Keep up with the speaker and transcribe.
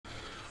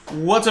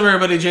What's up,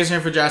 everybody? Jason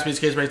here for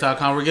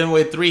JaspysCaseBreaks.com. We're giving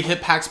away 3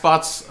 hit pack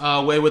spots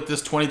away with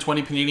this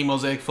 2020 Panini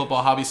Mosaic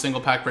Football Hobby Single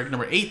Pack Break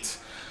number 8.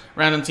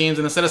 Random teams.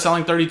 And instead of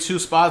selling 32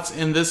 spots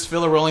in this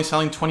filler, we're only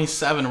selling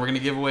 27. We're going to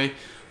give away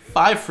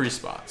 5 free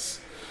spots.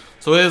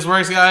 So the way this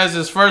works, guys,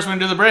 is first we're going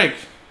to do the break.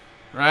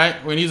 Right?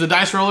 We're going to use a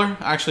dice roller.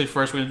 Actually,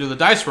 first we're going to do the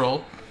dice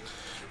roll.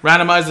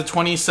 Randomize the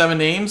 27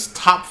 names.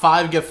 Top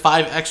 5 get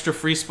 5 extra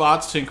free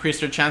spots to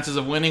increase their chances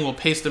of winning. We'll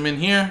paste them in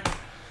here.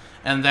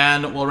 And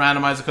then we'll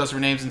randomize the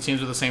customer names and teams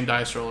with the same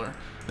dice roller.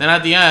 Then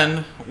at the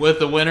end, with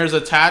the winners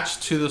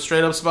attached to the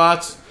straight up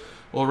spots,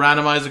 we'll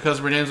randomize the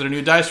customer names with a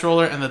new dice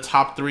roller, and the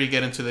top 3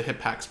 get into the hit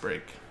packs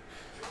break,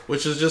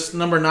 which is just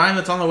number 9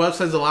 that's on the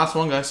website, is the last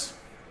one, guys.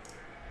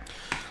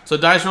 So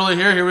dice roller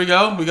here we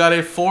go. We got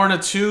a 4 and a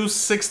 2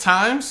 6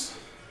 times.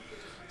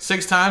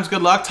 6 times,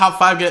 good luck. Top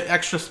 5 get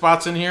extra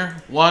spots in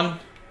here. 1,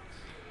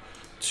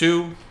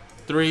 2,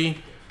 3,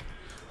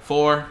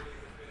 4.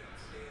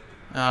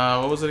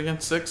 What was it again?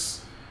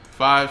 6,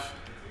 5,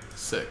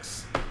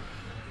 6.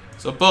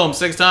 So boom,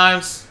 6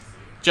 times.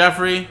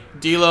 Jeffrey,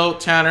 D'Lo,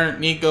 Tanner,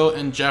 Nico,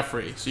 and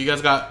Jeffrey. So you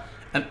guys got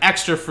an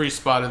extra free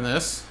spot in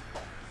this.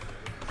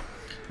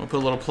 We'll put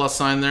a little plus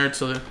sign there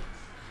to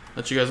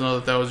let you guys know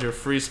that that was your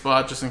free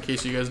spot, just in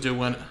case you guys do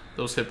win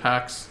those hit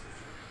packs.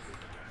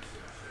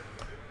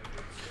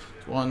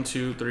 1,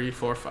 2, 3,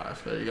 4,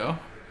 5. There you go.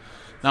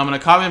 Now I'm going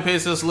to copy and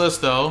paste this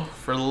list, though,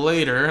 for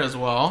later as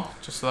well,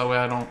 just so that way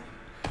I don't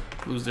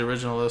lose the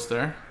original list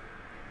there.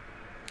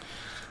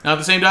 Now,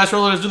 the same dice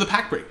roller, let's do the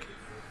pack break.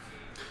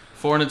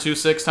 4 and a 2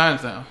 6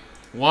 times now.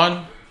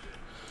 1,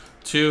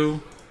 2,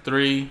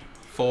 3,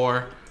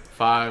 4,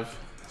 5,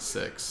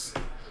 6.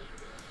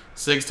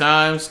 6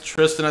 times.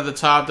 Tristan at the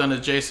top, down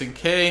to Jason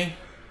K.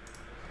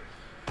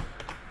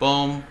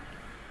 Boom.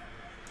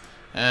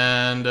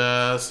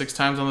 And 6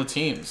 times on the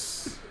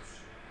teams.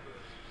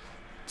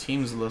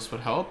 Teams list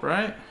would help,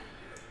 right?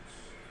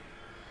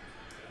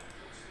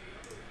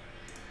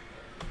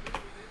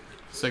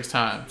 6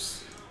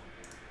 times.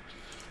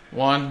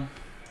 1,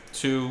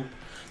 2,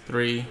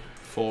 3,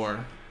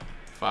 4,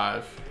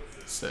 5,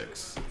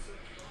 6.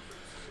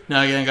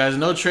 Now again, guys,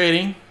 no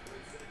trading.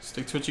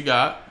 Stick to what you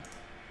got.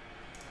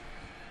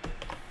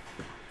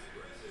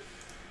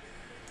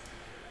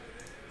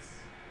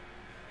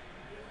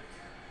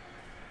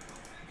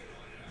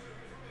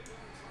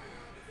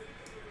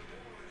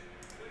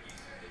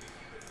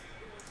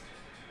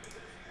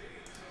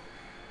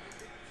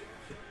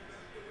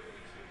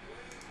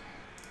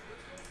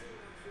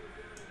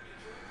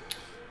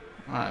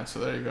 Alright, so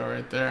there you go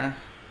right there.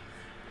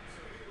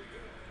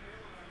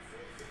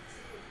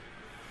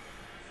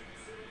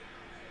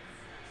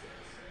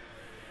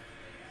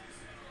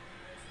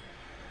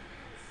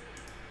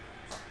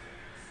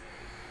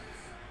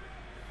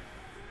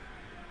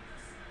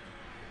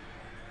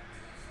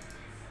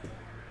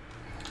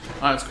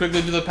 Alright, let's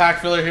quickly do the pack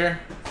filler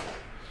here.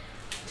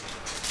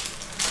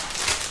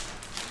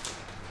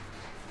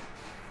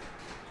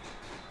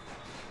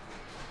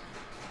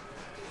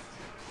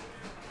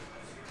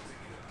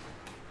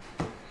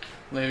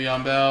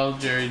 Le'Veon Bell,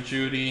 Jerry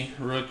Jeudy,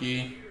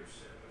 rookie,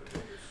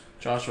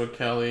 Joshua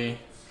Kelly.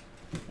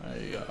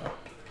 There you go.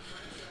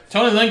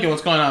 Tony Lincoln,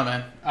 what's going on,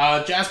 man?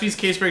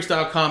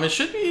 JaspysCaseBreaks.com. It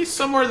should be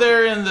somewhere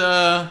there in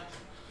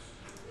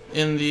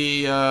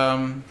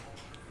the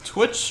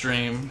Twitch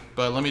stream,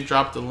 but let me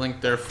drop the link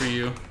there for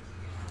you.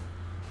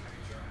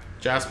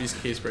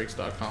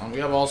 JaspysCaseBreaks.com. We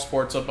have all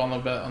sports up on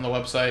the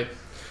website.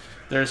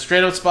 There's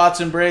straight up spots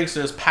and breaks.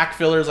 There's pack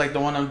fillers like the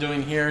one I'm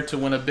doing here to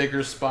win a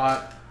bigger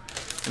spot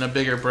and a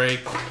bigger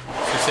break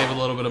to save a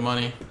little bit of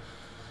money.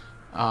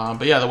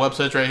 But yeah, the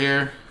website's right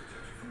here.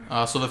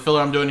 So the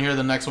filler I'm doing here,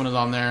 the next one is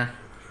on there.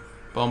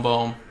 Boom,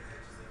 boom.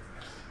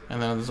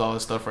 And then there's all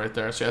this stuff right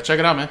there. So yeah, check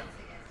it out, man.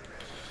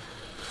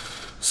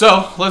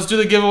 So let's do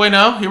the giveaway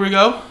now. Here we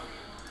go.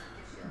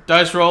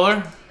 Dice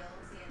roller.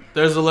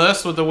 There's the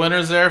list with the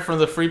winners there from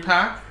the free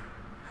pack.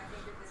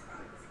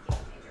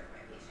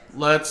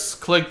 Let's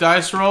click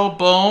dice roll.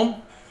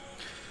 Boom.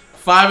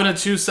 5 and a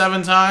 2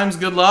 7 times.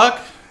 Good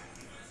luck.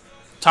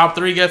 Top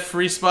 3 get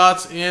free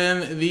spots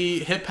in the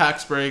hit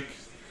packs break.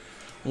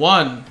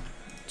 1,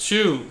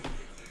 2,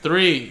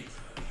 3,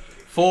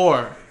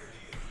 4,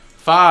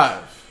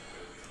 5,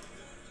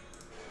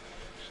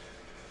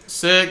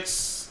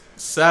 6,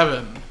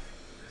 7.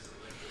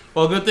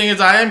 Well, good thing is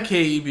I am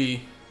KEB,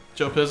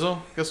 Joe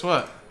Pizzle. Guess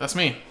what? That's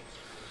me.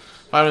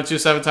 5 and 2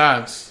 7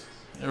 times.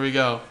 There we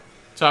go.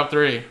 Top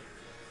 3.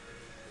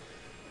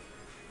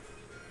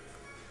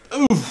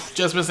 Oof,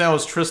 just missed out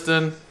was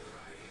Tristan.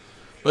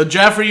 But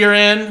Jeffrey, you're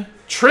in.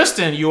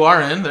 Tristan, you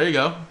are in. There you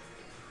go.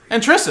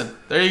 And Tristan,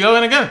 there you go.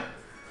 And again.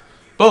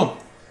 Boom.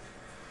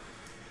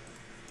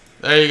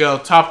 There you go.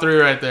 Top 3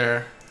 right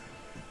there.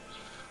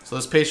 So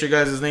let's paste your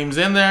guys' names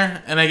in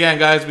there. And again,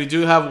 guys, we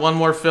do have one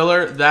more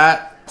filler.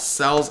 That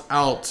sells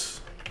out.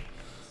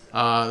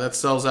 That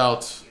sells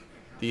out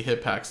the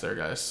hit packs there,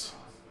 guys.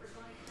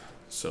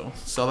 So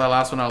sell that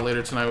last one out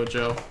later tonight with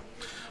Joe.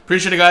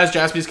 Appreciate it, guys.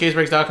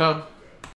 JaspysCaseBreaks.com.